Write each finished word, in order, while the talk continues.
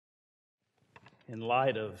In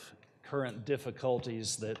light of current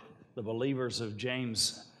difficulties that the believers of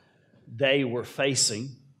James' day were facing,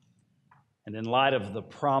 and in light of the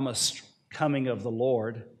promised coming of the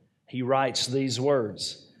Lord, he writes these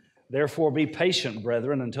words, "Therefore be patient,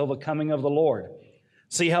 brethren, until the coming of the Lord.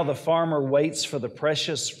 See how the farmer waits for the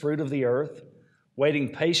precious fruit of the earth,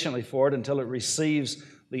 waiting patiently for it until it receives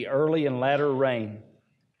the early and latter rain.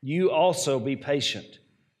 You also be patient.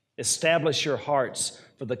 Establish your hearts,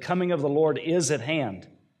 for the coming of the Lord is at hand.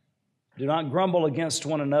 Do not grumble against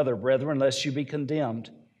one another, brethren, lest you be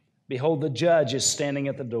condemned. Behold, the judge is standing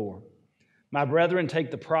at the door. My brethren,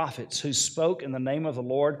 take the prophets who spoke in the name of the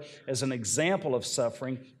Lord as an example of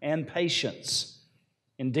suffering and patience.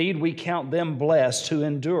 Indeed, we count them blessed who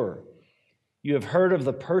endure. You have heard of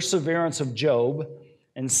the perseverance of Job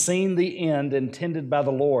and seen the end intended by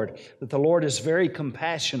the Lord, that the Lord is very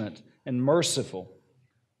compassionate and merciful.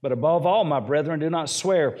 But above all, my brethren, do not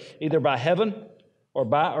swear either by heaven or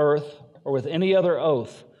by earth or with any other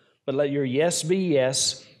oath, but let your yes be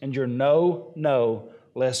yes and your no, no,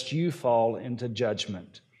 lest you fall into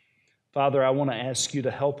judgment." Father, I want to ask you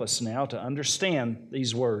to help us now to understand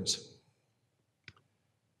these words.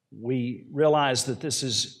 We realize that this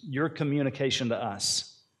is your communication to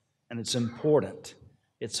us, and it's important,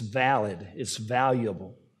 it's valid, it's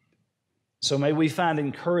valuable. So may we find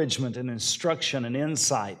encouragement and instruction and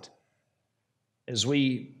insight as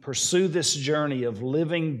we pursue this journey of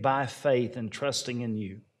living by faith and trusting in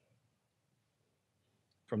you.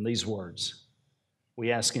 From these words,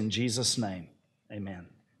 we ask in Jesus' name, amen.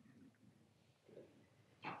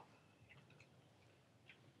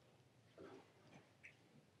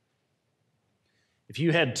 If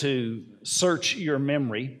you had to search your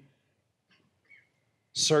memory,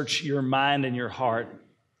 search your mind and your heart,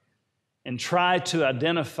 and try to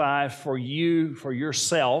identify for you, for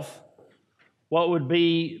yourself, what would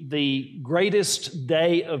be the greatest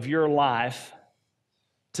day of your life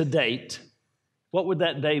to date, what would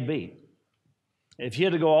that day be? If you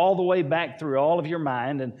had to go all the way back through all of your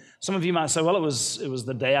mind, and some of you might say, well, it was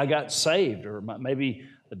the day I got saved, or maybe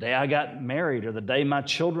the day I got married, or the day my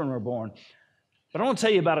children were born. But I want to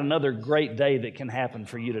tell you about another great day that can happen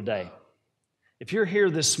for you today. If you're here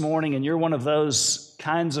this morning and you're one of those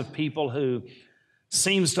kinds of people who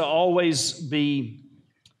seems to always be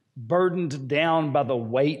burdened down by the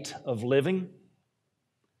weight of living,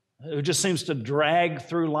 who just seems to drag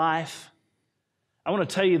through life, I want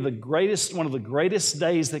to tell you one of the greatest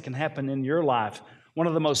days that can happen in your life, one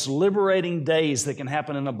of the most liberating days that can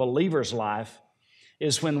happen in a believer's life,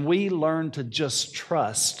 is when we learn to just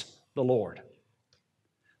trust the Lord.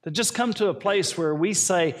 To just come to a place where we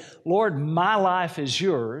say, Lord, my life is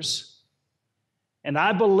yours, and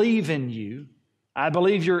I believe in you. I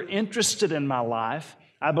believe you're interested in my life.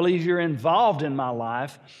 I believe you're involved in my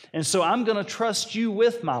life, and so I'm going to trust you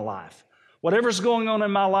with my life. Whatever's going on in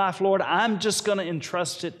my life, Lord, I'm just going to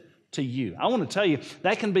entrust it to you. I want to tell you,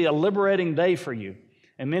 that can be a liberating day for you.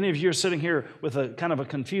 And many of you are sitting here with a kind of a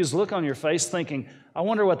confused look on your face thinking, I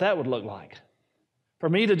wonder what that would look like. For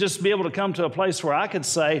me to just be able to come to a place where I could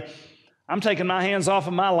say, I'm taking my hands off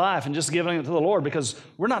of my life and just giving it to the Lord, because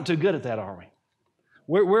we're not too good at that, are we?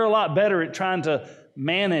 We're a lot better at trying to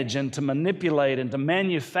manage and to manipulate and to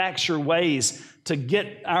manufacture ways to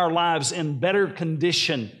get our lives in better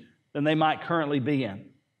condition than they might currently be in.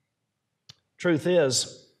 Truth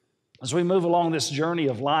is, as we move along this journey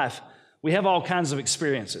of life, we have all kinds of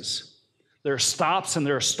experiences. There are stops and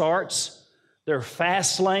there are starts. There are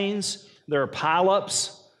fast lanes. There are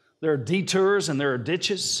pileups, there are detours, and there are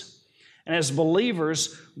ditches. And as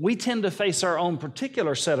believers, we tend to face our own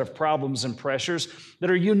particular set of problems and pressures that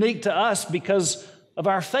are unique to us because of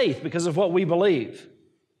our faith, because of what we believe.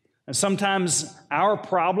 And sometimes our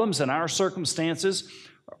problems and our circumstances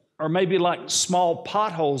are maybe like small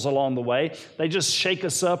potholes along the way. They just shake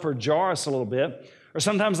us up or jar us a little bit. Or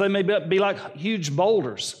sometimes they may be like huge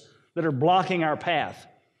boulders that are blocking our path.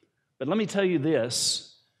 But let me tell you this,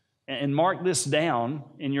 and mark this down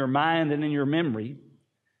in your mind and in your memory.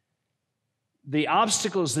 The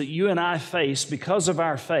obstacles that you and I face because of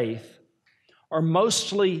our faith are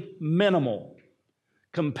mostly minimal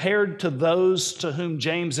compared to those to whom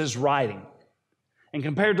James is writing, and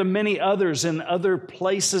compared to many others in other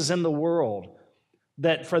places in the world,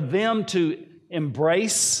 that for them to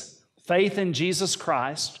embrace faith in Jesus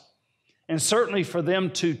Christ, and certainly for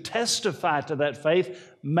them to testify to that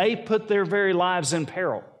faith, may put their very lives in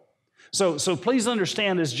peril. So please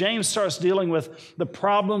understand, as James starts dealing with the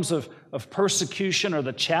problems of persecution or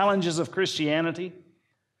the challenges of Christianity,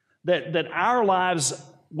 that our lives,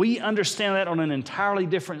 we understand that on an entirely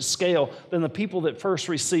different scale than the people that first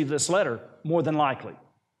received this letter, more than likely.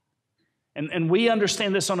 And we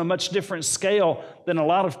understand this on a much different scale than a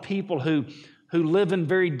lot of people who live in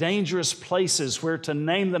very dangerous places where to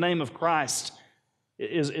name the name of Christ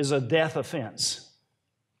is a death offense.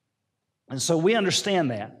 And so we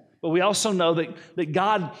understand that. But we also know that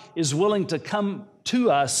God is willing to come to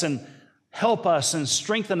us and help us and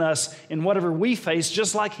strengthen us in whatever we face,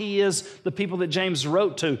 just like He is the people that James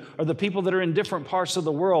wrote to, or the people that are in different parts of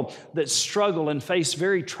the world that struggle and face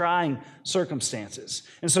very trying circumstances.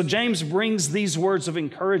 And so James brings these words of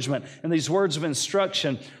encouragement and these words of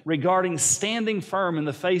instruction regarding standing firm in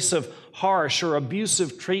the face of harsh or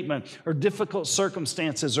abusive treatment or difficult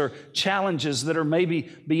circumstances or challenges that are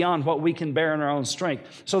maybe beyond what we can bear in our own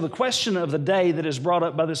strength. So the question of the day that is brought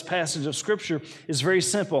up by this passage of Scripture is very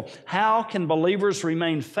simple. How can believers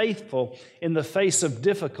remain faithful in the face of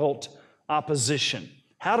difficult opposition?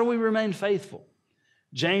 How do we remain faithful?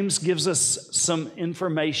 James gives us some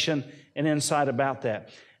information and insight about that.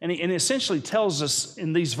 And he essentially tells us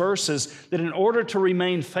in these verses that in order to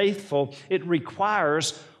remain faithful, it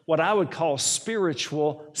requires what I would call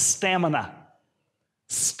spiritual stamina.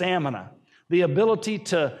 Stamina. The ability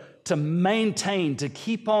to maintain, to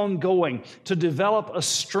keep on going, to develop a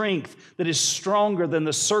strength that is stronger than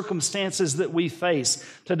the circumstances that we face,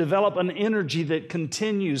 to develop an energy that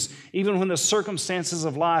continues even when the circumstances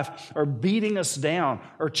of life are beating us down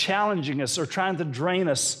or challenging us or trying to drain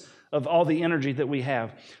us of all the energy that we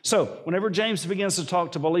have. So whenever James begins to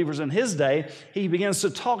talk to believers in his day, he begins to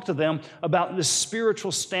talk to them about this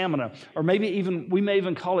spiritual stamina, or we may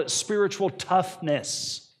even call it spiritual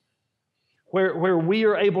toughness, where we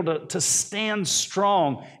are able to stand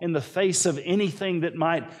strong in the face of anything that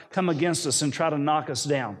might come against us and try to knock us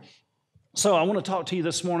down. So I want to talk to you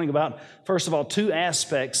this morning about, first of all, two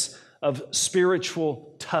aspects of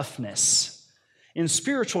spiritual toughness. In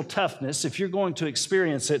spiritual toughness, if you're going to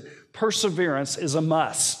experience it, perseverance is a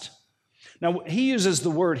must. Now, he uses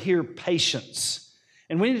the word here, patience.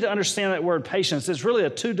 And we need to understand that word patience. It's really a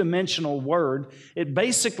two-dimensional word. It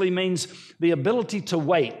basically means the ability to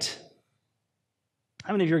wait.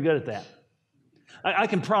 How many of you are good at that? I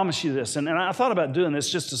can promise you this, and I thought about doing this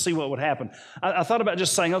just to see what would happen. I thought about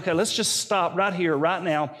just saying, okay, let's just stop right here, right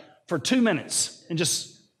now, for 2 minutes and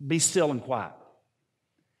just be still and quiet.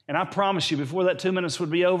 And I promise you, before that 2 minutes would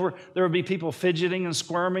be over, there would be people fidgeting and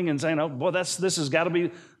squirming and saying, oh, boy, this has got to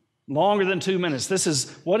be longer than 2 minutes.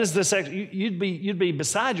 What is this? You'd be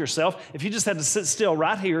beside yourself if you just had to sit still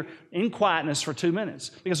right here in quietness for 2 minutes,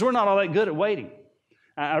 because we're not all that good at waiting.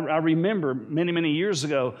 I remember many, many years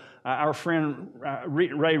ago, our friend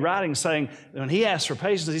Ray Riding saying, when he asked for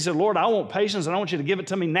patience, he said, Lord, I want patience and I want you to give it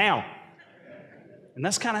to me now. And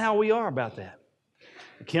that's kind of how we are about that.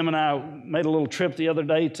 Kim and I made a little trip the other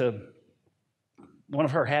day to one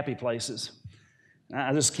of her happy places.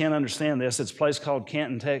 I just can't understand this. It's a place called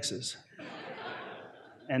Canton, Texas.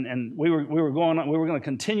 And we were going to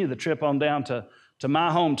continue the trip on down to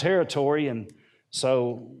my home territory, and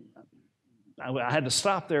so I had to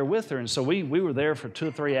stop there with her. And so we were there for 2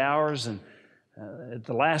 or 3 hours, and at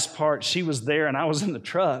the last part, she was there and I was in the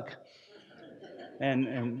truck.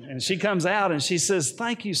 And she comes out and she says,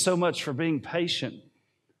 thank you so much for being patient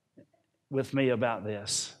with me about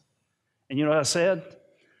this. And you know what I said?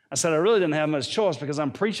 I said, I really didn't have much choice because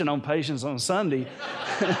I'm preaching on patience on Sunday.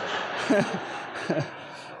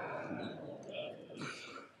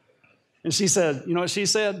 And she said, you know what she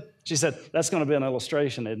said? She said, that's going to be an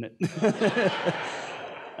illustration, isn't it?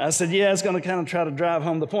 I said, yeah, it's going to kind of try to drive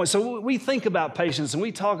home the point. So we think about patience and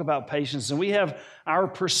we talk about patience and we have our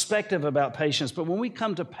perspective about patience. But when we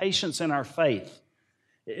come to patience in our faith,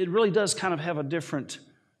 it really does kind of have a different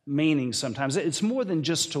meaning sometimes. It's more than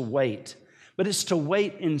just to wait, but it's to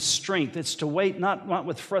wait in strength. It's to wait not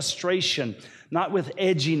with frustration, not with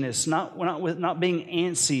edginess, not being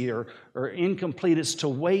antsy or incomplete. It's to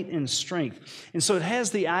wait in strength. And so it has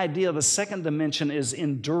the idea, the second dimension is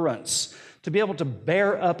endurance, to be able to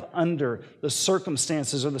bear up under the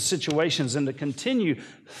circumstances or the situations and to continue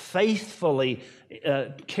faithfully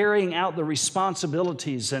carrying out the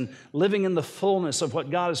responsibilities and living in the fullness of what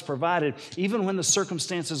God has provided, even when the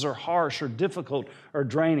circumstances are harsh or difficult or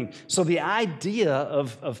draining. So the idea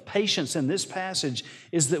of patience in this passage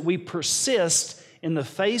is that we persist in the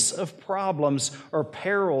face of problems or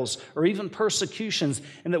perils or even persecutions,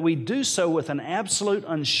 and that we do so with an absolute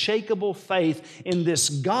unshakable faith in this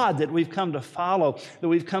God that we've come to follow, that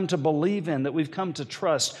we've come to believe in, that we've come to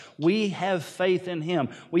trust. We have faith in Him.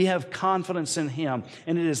 We have confidence in Him,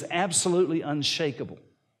 and it is absolutely unshakable.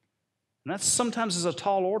 And that sometimes is a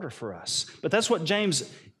tall order for us, but that's what James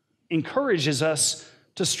encourages us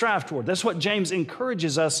to strive toward. That's what James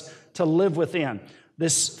encourages us to live within.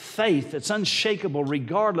 this faith that's unshakable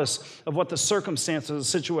regardless of what the circumstance of the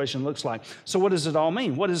situation looks like. So what does it all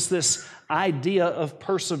mean? What is this idea of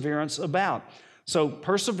perseverance about? So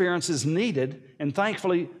perseverance is needed, and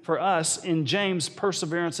thankfully for us, in James,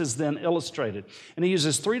 perseverance is then illustrated. And he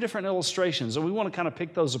uses 3 different illustrations, and we want to kind of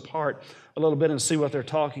pick those apart a little bit and see what they're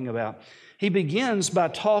talking about. He begins by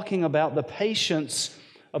talking about the patience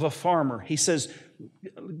of a farmer. He says,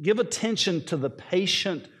 give attention to the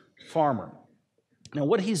patient farmer. Now,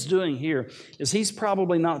 what he's doing here is he's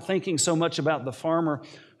probably not thinking so much about the farmer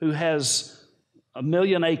who has 1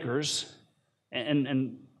 million acres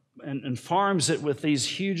and farms it with these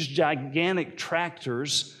huge, gigantic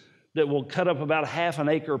tractors that will cut up about half an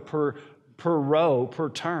acre per row, per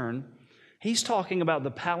turn. He's talking about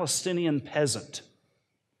the Palestinian peasant.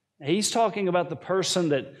 He's talking about the person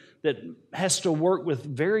that has to work with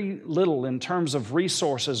very little in terms of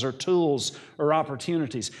resources or tools or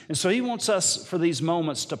opportunities. And so he wants us for these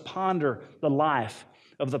moments to ponder the life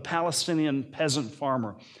of the Palestinian peasant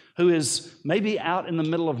farmer who is maybe out in the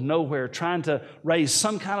middle of nowhere trying to raise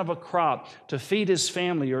some kind of a crop to feed his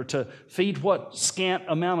family or to feed what scant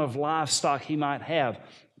amount of livestock he might have.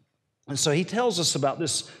 And so he tells us about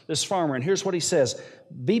this farmer, and here's what he says.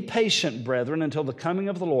 Be patient, brethren, until the coming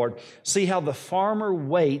of the Lord. See how the farmer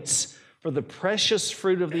waits for the precious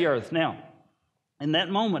fruit of the earth. Now, in that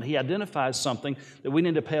moment, he identifies something that we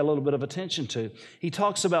need to pay a little bit of attention to. He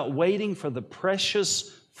talks about waiting for the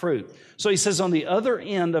precious fruit. So he says on the other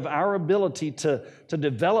end of our ability to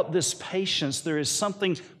develop this patience, there is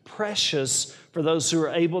something precious for those who are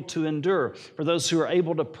able to endure, for those who are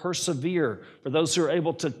able to persevere, for those who are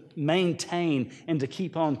able to maintain and to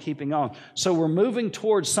keep on keeping on. So we're moving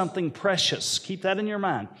towards something precious. Keep that in your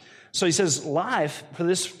mind. So he says life for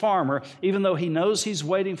this farmer, even though he knows he's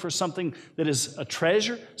waiting for something that is a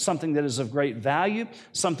treasure, something that is of great value,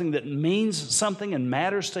 something that means something and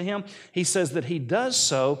matters to him, he says that he does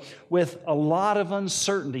so with a lot of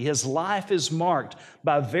uncertainty. His life is marked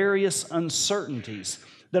by various uncertainties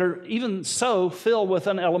that are even so filled with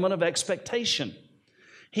an element of expectation.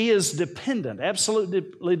 He is dependent,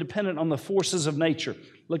 absolutely dependent on the forces of nature.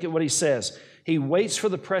 Look at what he says. He waits for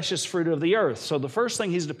the precious fruit of the earth. So the first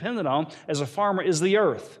thing he's dependent on as a farmer is the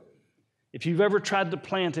earth. If you've ever tried to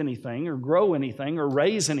plant anything or grow anything or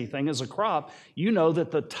raise anything as a crop, you know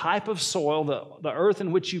that the type of soil, the earth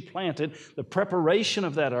in which you plant it, the preparation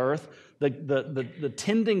of that earth, the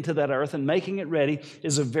tending to that earth and making it ready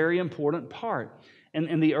is a very important part.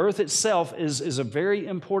 And the earth itself is a very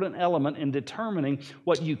important element in determining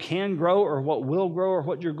what you can grow or what will grow or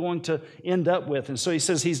what you're going to end up with. And so he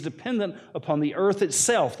says he's dependent upon the earth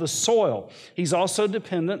itself, the soil. He's also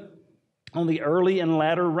dependent on the early and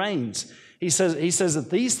latter rains. He says that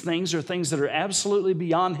these things are things that are absolutely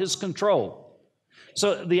beyond his control.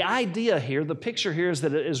 So the idea here, the picture here is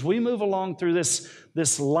that as we move along through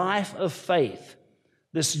this life of faith,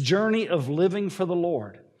 this journey of living for the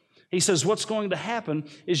Lord, he says what's going to happen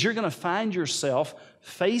is you're going to find yourself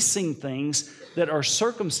facing things that are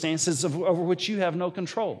circumstances over which you have no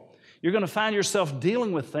control. You're going to find yourself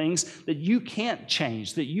dealing with things that you can't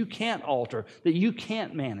change, that you can't alter, that you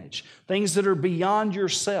can't manage, things that are beyond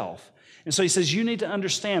yourself. And so he says you need to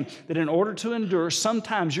understand that in order to endure,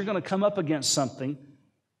 sometimes you're going to come up against something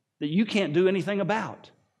that you can't do anything about.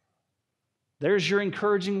 There's your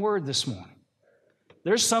encouraging word this morning.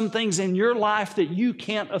 There's some things in your life that you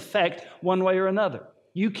can't affect one way or another.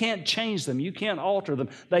 You can't change them. You can't alter them.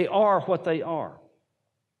 They are what they are.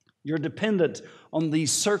 You're dependent on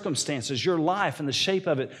these circumstances. Your life and the shape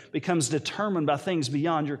of it becomes determined by things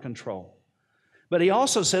beyond your control. But he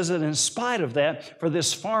also says that in spite of that, for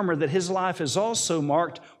this farmer, that his life is also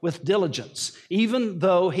marked with diligence. Even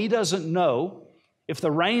though he doesn't know if the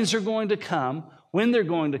rains are going to come, when they're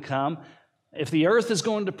going to come, if the earth is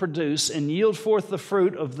going to produce and yield forth the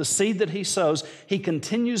fruit of the seed that he sows, he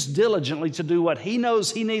continues diligently to do what he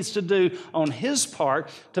knows he needs to do on his part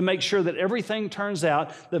to make sure that everything turns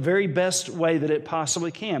out the very best way that it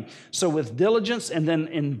possibly can. So with diligence and then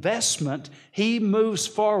investment, he moves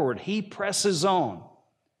forward. He presses on,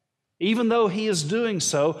 even though he is doing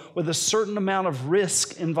so with a certain amount of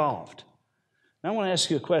risk involved. Now I want to ask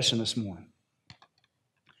you a question this morning.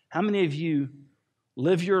 How many of you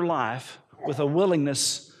live your life with a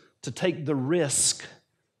willingness to take the risk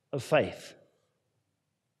of faith?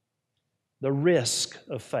 The risk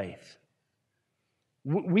of faith.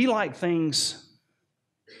 We like things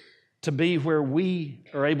to be where we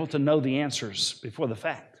are able to know the answers before the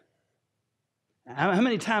fact. How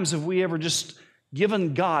many times have we ever just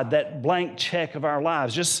given God that blank check of our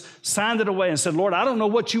lives, just signed it away and said, Lord, I don't know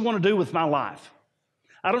what you want to do with my life.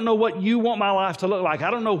 I don't know what you want my life to look like.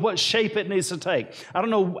 I don't know what shape it needs to take. I don't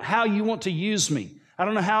know how you want to use me. I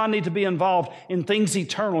don't know how I need to be involved in things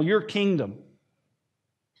eternal, your kingdom.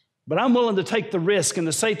 But I'm willing to take the risk and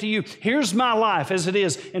to say to you, here's my life as it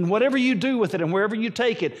is, and whatever you do with it and wherever you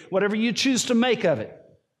take it, whatever you choose to make of it,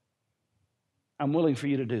 I'm willing for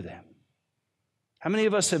you to do that. How many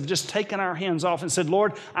of us have just taken our hands off and said,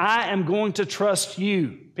 Lord, I am going to trust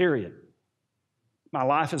you, period. My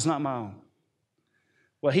life is not my own.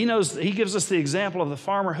 Well, he gives us the example of the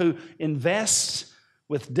farmer who invests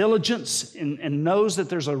with diligence and knows that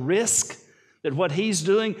there's a risk that what he's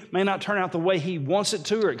doing may not turn out the way he wants it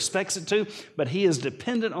to or expects it to, but he is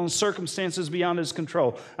dependent on circumstances beyond his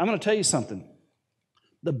control. I'm going to tell you something.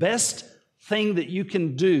 The best thing that you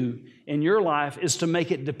can do in your life is to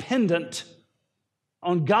make it dependent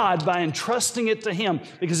on God by entrusting it to Him,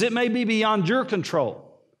 because it may be beyond your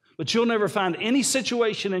control, but you'll never find any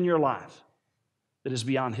situation in your life that is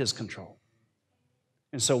beyond His control.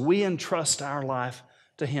 And so we entrust our life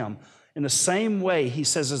to Him. In the same way, he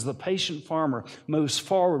says, as the patient farmer moves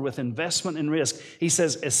forward with investment and risk, he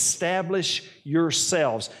says, establish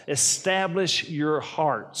yourselves, establish your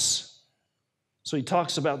hearts. So he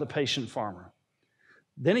talks about the patient farmer.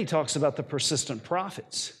 Then he talks about the persistent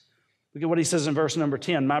prophets. Look at what he says in verse number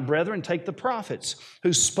 10. My brethren, take the prophets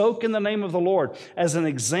who spoke in the name of the Lord as an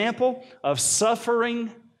example of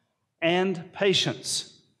suffering and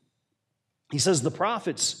patience. He says the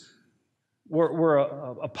prophets were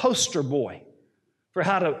a poster boy for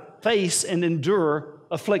how to face and endure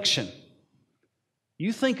affliction.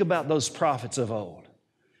 You think about those prophets of old.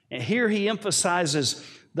 And here he emphasizes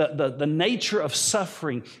the nature of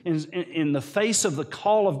suffering in the face of the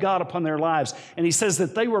call of God upon their lives. And he says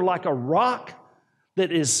that they were like a rock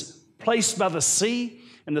that is placed by the sea,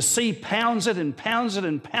 and the sea pounds it and pounds it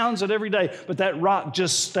and pounds it every day, but that rock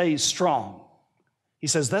just stays strong. He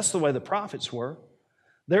says that's the way the prophets were.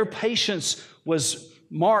 Their patience was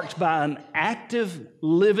marked by an active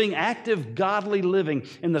godly living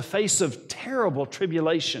in the face of terrible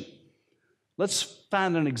tribulation. Let's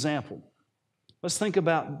find an example. Let's think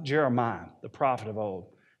about Jeremiah, the prophet of old.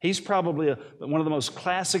 He's probably one of the most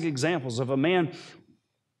classic examples of a man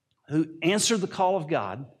who answered the call of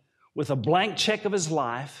God with a blank check of his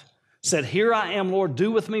life, said, here I am, Lord,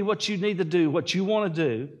 do with me what you need to do, what you want to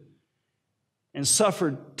do, and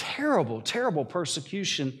suffered terrible, terrible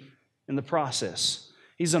persecution in the process.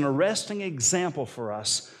 He's an arresting example for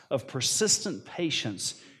us of persistent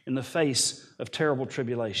patience in the face of terrible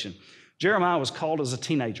tribulation. Jeremiah was called as a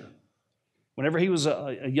teenager. Whenever he was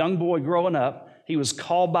a young boy growing up, he was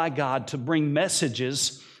called by God to bring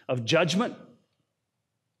messages of judgment,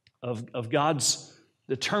 of God's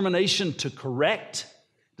determination to correct,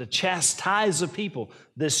 to chastise a people.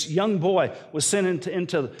 This young boy was sent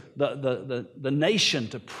into the nation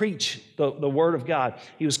to preach the Word of God.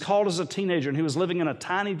 He was called as a teenager, and he was living in a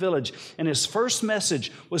tiny village. And his first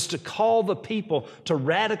message was to call the people to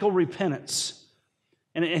radical repentance.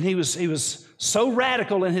 And he was so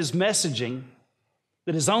radical in his messaging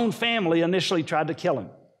that his own family initially tried to kill him.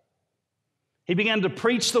 He began to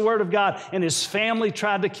preach the Word of God, and his family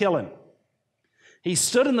tried to kill him. He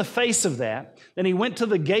stood in the face of that. Then he went to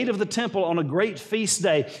the gate of the temple on a great feast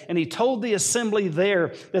day, and he told the assembly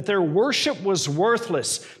there that their worship was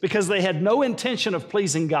worthless because they had no intention of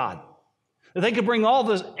pleasing God. That they could bring all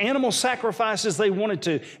the animal sacrifices they wanted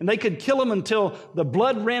to, and they could kill them until the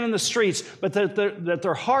blood ran in the streets, but that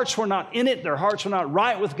their hearts were not in it, their hearts were not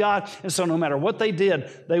right with God, and so no matter what they did,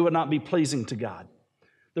 they would not be pleasing to God.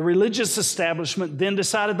 The religious establishment then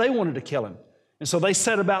decided they wanted to kill him. And so they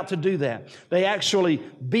set about to do that. They actually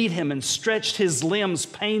beat him and stretched his limbs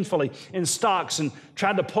painfully in stocks and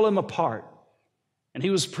tried to pull him apart. And he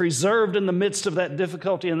was preserved in the midst of that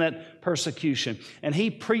difficulty and that persecution. And he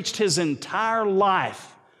preached his entire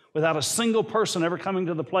life without a single person ever coming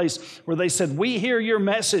to the place where they said, we hear your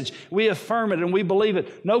message, we affirm it, and we believe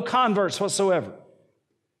it. No converts whatsoever.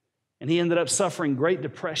 And he ended up suffering great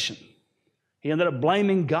depression. He ended up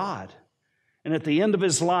blaming God. And at the end of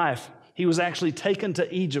his life, he was actually taken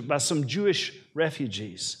to Egypt by some Jewish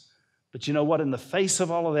refugees. But you know what? In the face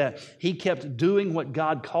of all of that, he kept doing what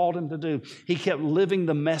God called him to do. He kept living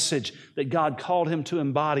the message that God called him to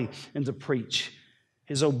embody and to preach.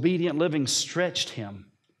 His obedient living stretched him.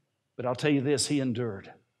 But I'll tell you this, he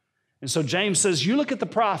endured. And so James says, you look at the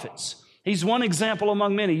prophets. He's one example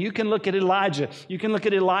among many. You can look at Elijah. You can look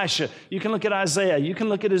at Elisha. You can look at Isaiah. You can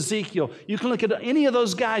look at Ezekiel. You can look at any of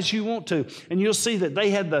those guys you want to, and you'll see that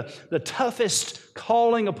they had the toughest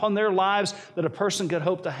calling upon their lives that a person could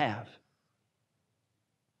hope to have.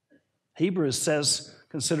 Hebrews says,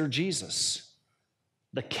 consider Jesus,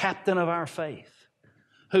 the captain of our faith,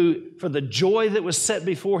 who, for the joy that was set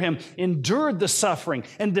before him, endured the suffering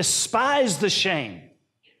and despised the shame.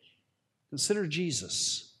 Consider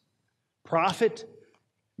Jesus, prophet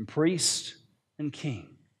and priest and king.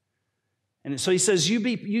 And so he says,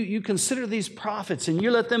 you consider these prophets and you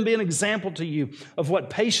let them be an example to you of what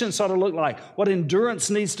patience ought to look like, what endurance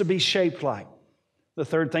needs to be shaped like. The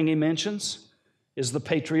third thing he mentions is the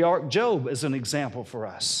patriarch Job as an example for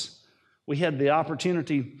us. We had the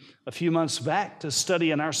opportunity a few months back to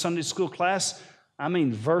study in our Sunday school class,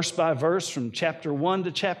 verse by verse from chapter 1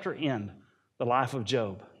 to chapter end, the life of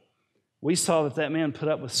Job. We saw that man put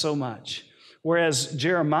up with so much. Whereas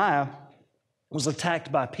Jeremiah was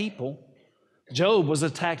attacked by people, Job was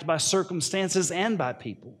attacked by circumstances and by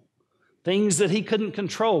people. Things that he couldn't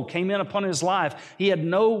control came in upon his life. He had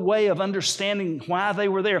no way of understanding why they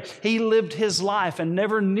were there. He lived his life and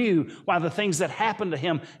never knew why the things that happened to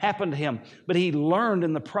him. But he learned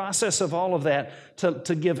in the process of all of that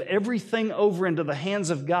to give everything over into the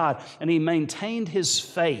hands of God, and he maintained his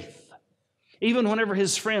faith. Even whenever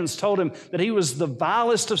his friends told him that he was the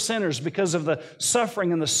vilest of sinners because of the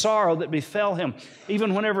suffering and the sorrow that befell him,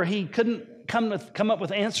 even whenever he couldn't come up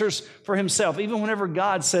with answers for himself, even whenever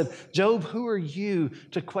God said, Job, who are you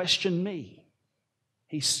to question me?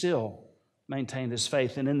 He still maintained his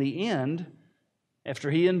faith. And in the end,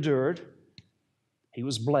 after he endured, he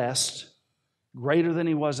was blessed greater than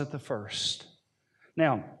he was at the first.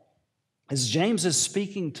 Now, as James is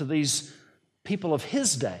speaking to these people of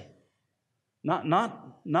his day, not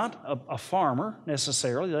a farmer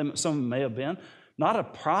necessarily, some of them may have been, not a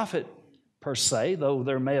prophet per se, though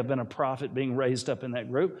there may have been a prophet being raised up in that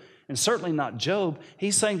group, and certainly not Job.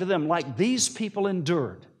 He's saying to them, like these people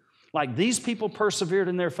endured, like these people persevered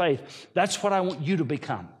in their faith, that's what I want you to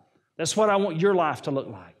become. That's what I want your life to look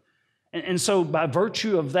like. And so by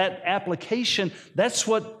virtue of that application, that's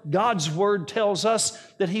what God's Word tells us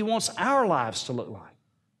that He wants our lives to look like.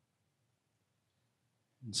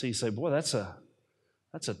 And so you say, boy, that's a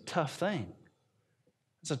tough thing.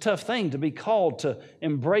 It's a tough thing to be called to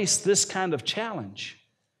embrace this kind of challenge.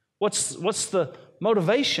 What's the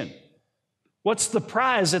motivation? What's the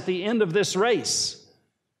prize at the end of this race?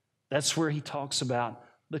 That's where he talks about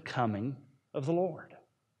the coming of the Lord.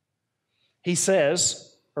 He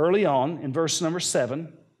says early on in verse number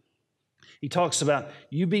 7, he talks about,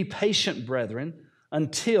 you be patient, brethren,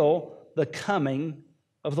 until the coming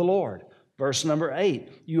of the Lord. Verse number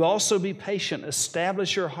 8, you also be patient,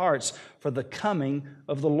 establish your hearts, for the coming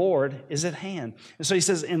of the Lord is at hand. And so he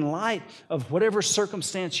says, in light of whatever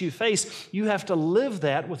circumstance you face, you have to live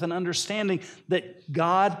that with an understanding that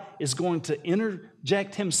God is going to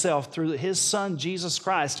interject Himself through His Son, Jesus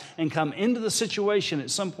Christ, and come into the situation at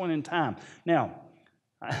some point in time. Now,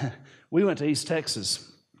 we went to East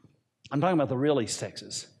Texas. I'm talking about the real East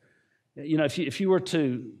Texas. You know, if you were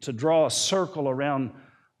to draw a circle around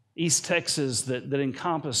East Texas that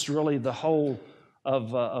encompassed really the whole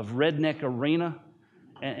of Redneck Arena,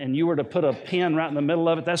 and you were to put a pin right in the middle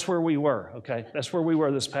of it, that's where we were, okay? That's where we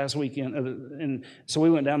were this past weekend. And so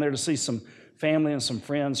we went down there to see some family and some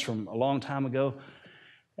friends from a long time ago.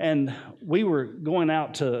 And we were going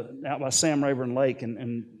out by Sam Rayburn Lake,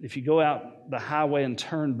 and if you go out the highway and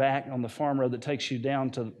turn back on the farm road that takes you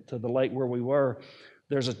down to the lake where we were,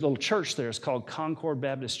 there's a little church there. It's called Concord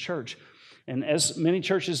Baptist Church. And as many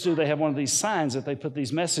churches do, they have one of these signs that they put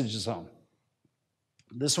these messages on.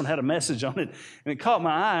 This one had a message on it, and it caught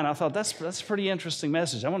my eye, and I thought, that's a pretty interesting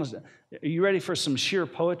message. Are you ready for some sheer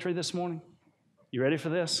poetry this morning? You ready for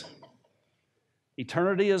this?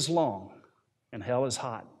 Eternity is long, and hell is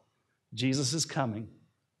hot. Jesus is coming,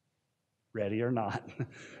 ready or not.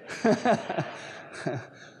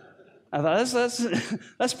 I thought,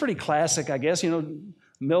 that's pretty classic, I guess. You know,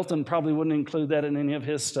 Milton probably wouldn't include that in any of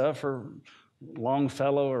his stuff, or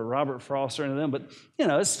Longfellow or Robert Frost or any of them, but, you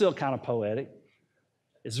know, it's still kind of poetic.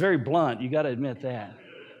 It's very blunt, you got to admit that.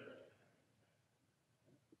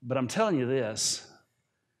 But I'm telling you this,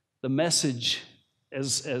 the message,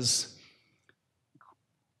 as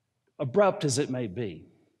abrupt as it may be,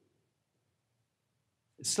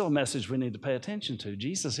 it's still a message we need to pay attention to.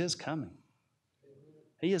 Jesus is coming.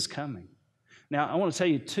 He is coming. Now, I want to tell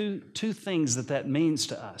you two things that means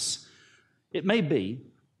to us. It may be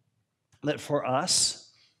that for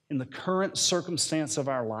us, in the current circumstance of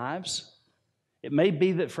our lives, it may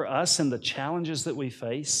be that for us in the challenges that we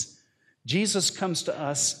face, Jesus comes to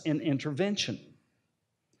us in intervention.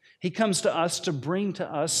 He comes to us to bring to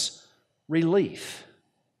us relief.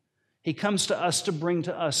 He comes to us to bring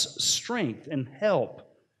to us strength and help.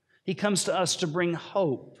 He comes to us to bring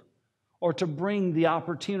hope, or to bring the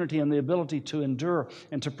opportunity and the ability to endure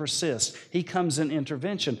and to persist. He comes in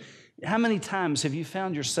intervention. How many times have you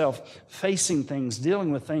found yourself facing things,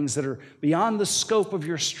 dealing with things that are beyond the scope of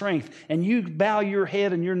your strength, and you bow your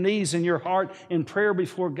head and your knees and your heart in prayer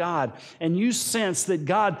before God, and you sense that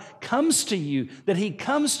God comes to you, that He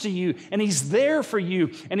comes to you, and He's there for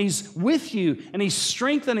you, and He's with you, and He's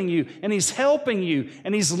strengthening you, and He's helping you,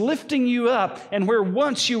 and He's lifting you up, and where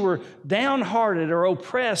once you were downhearted or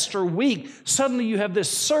oppressed or weak, suddenly you have this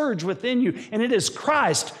surge within you, and it is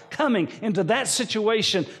Christ coming into that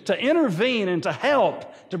situation to intervene and to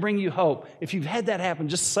help, to bring you hope. If you've had that happen,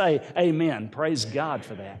 just say amen. Praise God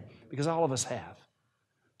for that, because all of us have.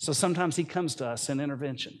 So sometimes He comes to us in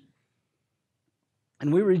intervention,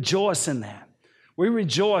 and we rejoice in that. We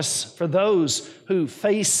rejoice for those who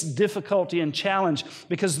face difficulty and challenge,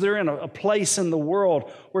 because they're in a place in the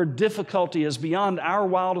world where difficulty is beyond our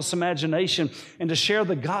wildest imagination, and to share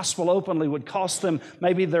the gospel openly would cost them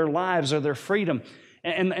maybe their lives or their freedom.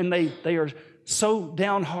 And they are so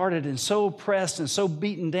downhearted and so oppressed and so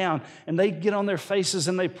beaten down, and they get on their faces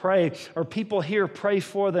and they pray, or people here pray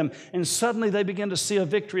for them, and suddenly they begin to see a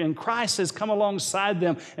victory, and Christ has come alongside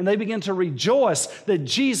them, and they begin to rejoice that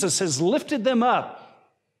Jesus has lifted them up.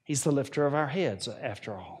 He's the lifter of our heads,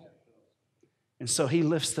 after all. And so He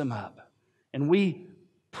lifts them up, and we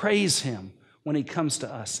praise Him when He comes to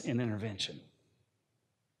us in intervention.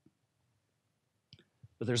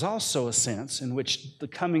 But there's also a sense in which the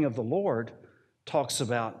coming of the Lord talks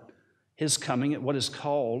about His coming at what is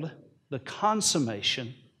called the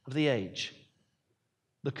consummation of the age,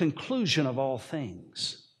 the conclusion of all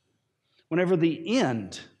things, whenever the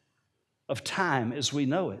end of time as we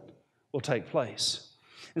know it will take place.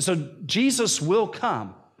 And so Jesus will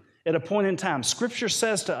come at a point in time. Scripture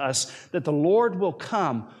says to us that the Lord will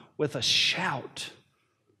come with a shout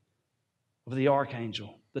of the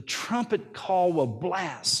archangel. The trumpet call will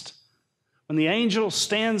blast when the angel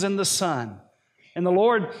stands in the sun, and the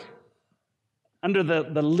Lord, under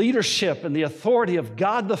the leadership and the authority of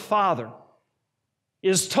God the Father,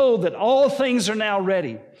 is told that all things are now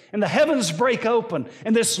ready, and the heavens break open,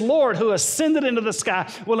 and this Lord who ascended into the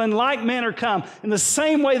sky will in like manner come in the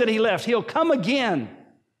same way that He left. He'll come again,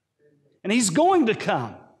 and He's going to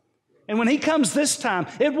come. And when He comes this time,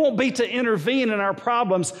 it won't be to intervene in our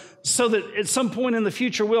problems so that at some point in the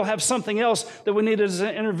future we'll have something else that we need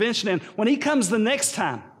an intervention in. When He comes the next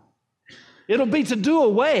time, it'll be to do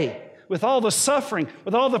away with all the suffering,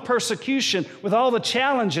 with all the persecution, with all the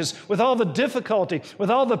challenges, with all the difficulty, with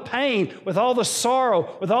all the pain, with all the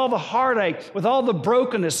sorrow, with all the heartache, with all the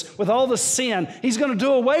brokenness, with all the sin. He's going to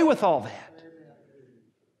do away with all that.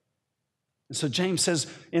 And so James says,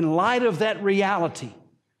 in light of that reality,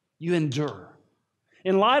 you endure.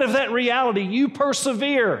 In light of that reality, you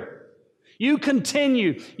persevere. You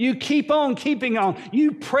continue. You keep on keeping on.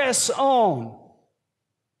 You press on.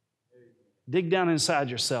 Dig down inside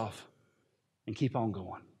yourself and keep on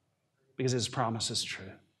going, because His promise is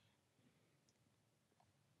true.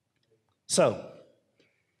 So,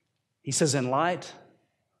 he says, in light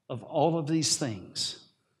of all of these things,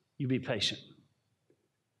 you be patient.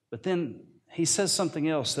 But then he says something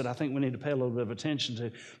else that I think we need to pay a little bit of attention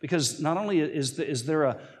to, because not only is there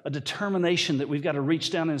a determination that we've got to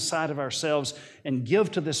reach down inside of ourselves and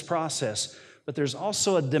give to this process, but there's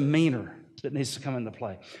also a demeanor that needs to come into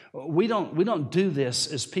play. We don't do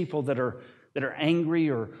this as people that are angry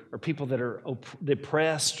or people that are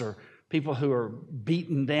depressed or people who are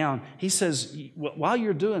beaten down. He says, while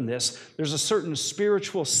you're doing this, there's a certain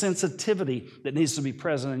spiritual sensitivity that needs to be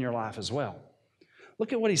present in your life as well.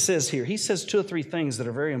 Look at what he says here. He says 2 or 3 things that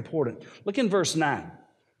are very important. Look in verse 9.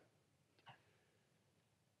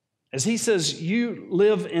 As he says, you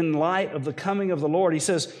live in light of the coming of the Lord, he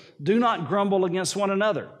says, do not grumble against one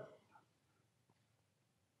another.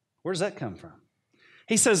 Where does that come from?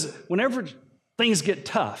 He says, whenever things get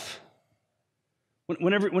tough,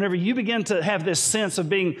 whenever you begin to have this sense of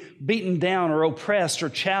being beaten down or oppressed or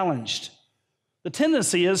challenged, the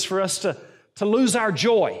tendency is for us to lose our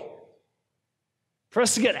joy, for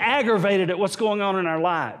us to get aggravated at what's going on in our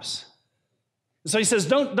lives. So he says,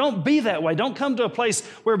 don't be that way. Don't come to a place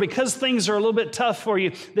where because things are a little bit tough for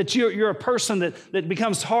you, that you're a person that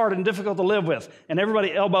becomes hard and difficult to live with, and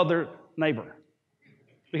everybody elbow their neighbor.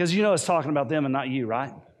 Because you know it's talking about them and not you,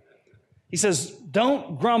 right? He says,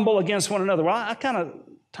 don't grumble against one another. Well, I kind of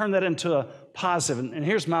turn that into a positive, and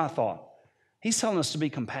here's my thought. He's telling us to be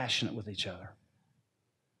compassionate with each other,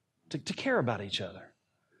 to care about each other,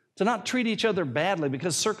 to not treat each other badly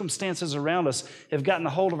because circumstances around us have gotten a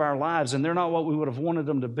hold of our lives and they're not what we would have wanted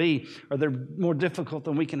them to be, or they're more difficult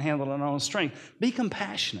than we can handle in our own strength. Be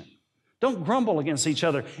compassionate. Don't grumble against each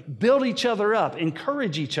other. Build each other up.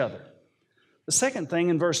 Encourage each other. The second thing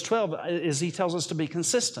in verse 12 is he tells us to be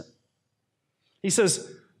consistent. He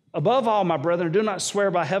says, above all, my brethren, do not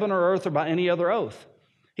swear by heaven or earth or by any other oath.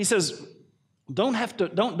 He says,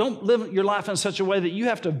 don't live your life in such a way that you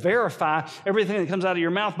have to verify everything that comes out of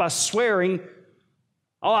your mouth by swearing,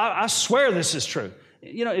 oh, I swear this is true.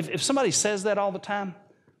 You know, if somebody says that all the time,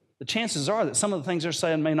 the chances are that some of the things they're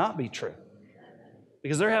saying may not be true,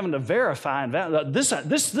 because they're having to verify and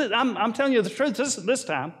validate. I'm telling you the truth this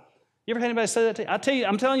time. You ever had anybody say that to you? I tell you,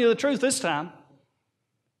 I'm telling you the truth this time.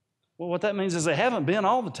 Well, what that means is they haven't been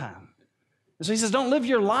all the time. And so he says, don't live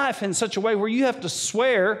your life in such a way where you have to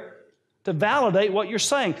swear to validate what you're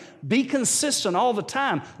saying. Be consistent all the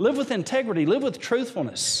time. Live with integrity. Live with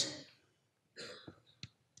truthfulness.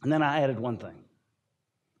 And then I added one thing.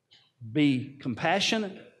 Be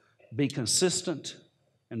compassionate, be consistent,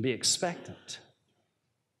 and be expectant.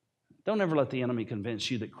 Don't ever let the enemy convince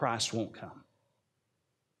you that Christ won't come.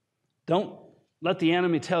 Don't let the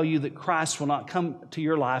enemy tell you that Christ will not come to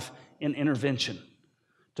your life in intervention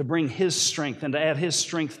to bring His strength and to add His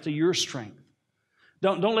strength to your strength.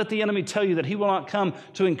 Don't let the enemy tell you that He will not come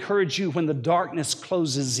to encourage you when the darkness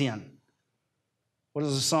closes in. What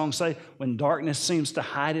does the song say? When darkness seems to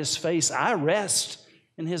hide His face, I rest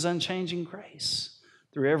in His unchanging grace.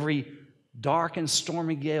 Through every dark and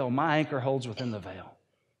stormy gale, my anchor holds within the veil.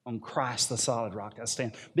 On Christ, the solid rock, I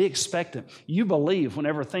stand. Be expectant. You believe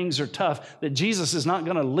whenever things are tough that Jesus is not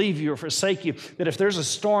going to leave you or forsake you, that if there's a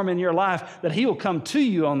storm in your life, that He will come to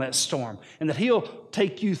you on that storm and that He'll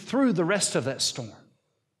take you through the rest of that storm,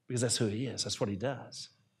 because that's who He is. That's what He does.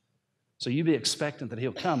 So you be expectant that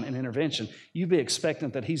He'll come in intervention. You be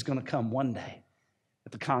expectant that He's going to come one day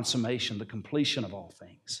at the consummation, the completion of all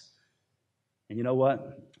things. And you know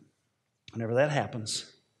what? Whenever that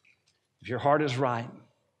happens, if your heart is right,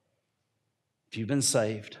 if you've been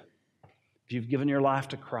saved, if you've given your life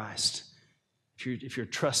to Christ, if you're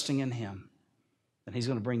trusting in Him, then He's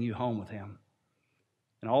going to bring you home with Him.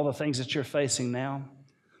 And all the things that you're facing now,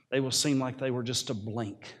 they will seem like they were just a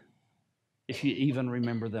blink, if you even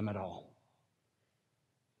remember them at all.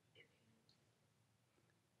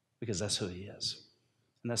 Because that's who He is.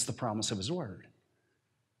 And that's the promise of His word.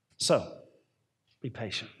 So, be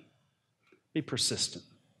patient. Be persistent.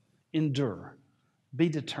 Endure. Be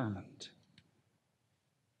determined.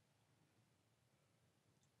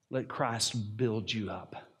 Let Christ build you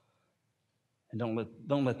up. And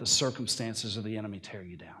don't let the circumstances of the enemy tear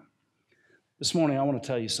you down. This morning, I want to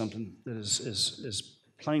tell you something that is as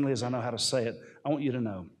plainly as I know how to say it. I want you to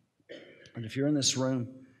know that if you're in this room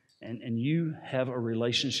and you have a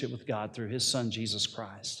relationship with God through His Son, Jesus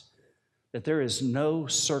Christ, that there is no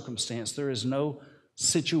circumstance, there is no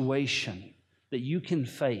situation that you can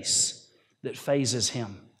face that phases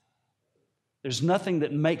Him. There's nothing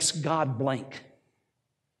that makes God blink.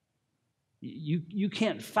 You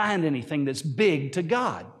can't find anything that's big to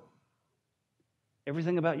God.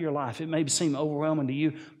 Everything about your life, it may seem overwhelming to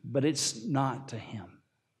you, but it's not to Him.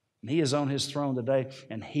 And He is on His throne today,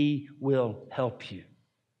 and He will help you.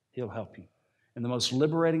 He'll help you. And the most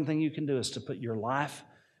liberating thing you can do is to put your life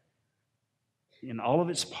in all of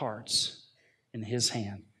its parts in His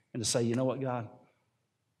hand and to say, you know what, God?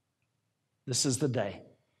 This is the day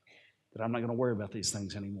that I'm not going to worry about these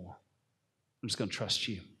things anymore. I'm just going to trust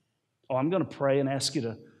You. Oh, I'm going to pray and ask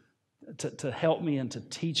You to help me and to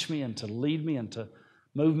teach me and to lead me and to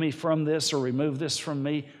move me from this or remove this from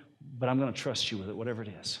me, but I'm going to trust You with it, whatever it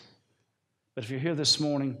is. But if you're here this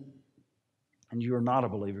morning and you are not a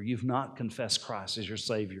believer, you've not confessed Christ as your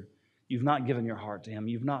Savior, you've not given your heart to Him,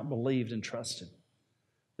 you've not believed and trusted,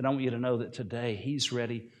 then I want you to know that today He's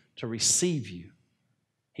ready to receive you.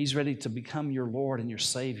 He's ready to become your Lord and your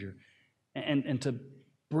Savior and to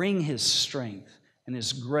bring His strength and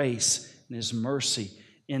His grace and His mercy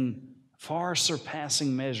in far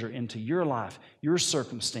surpassing measure into your life, your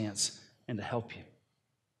circumstance, and to help you.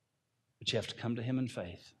 But you have to come to Him in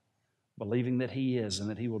faith, believing that He is and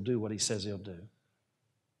that He will do what He says He'll do.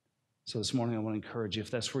 So this morning I want to encourage you,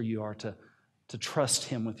 if that's where you are, to trust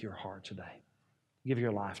Him with your heart today. Give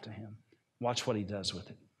your life to Him. Watch what He does with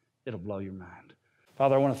it. It'll blow your mind.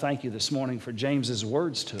 Father, I want to thank You this morning for James's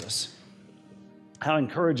words to us. How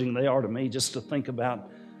encouraging they are to me just to think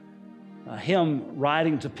about him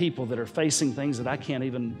writing to people that are facing things that I can't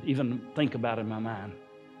even think about in my mind.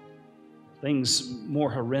 Things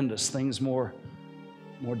more horrendous, things more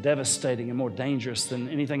devastating and more dangerous than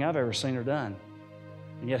anything I've ever seen or done.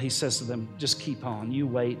 And yet He says to them, just keep on. You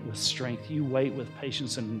wait with strength. You wait with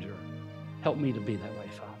patience and endure. Help me to be that way,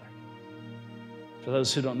 Father. For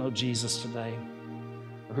those who don't know Jesus today,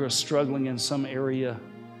 or who are struggling in some area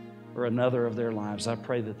or another of their lives, I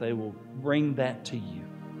pray that they will bring that to You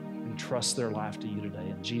and trust their life to You today.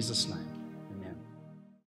 In Jesus' name.